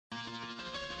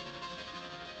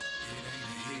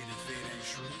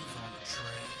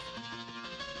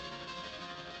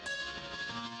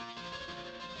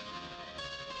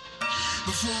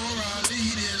Before I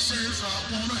leave this earth,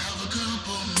 I wanna have a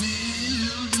couple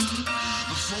million.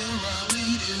 Before I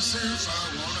leave this earth,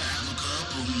 I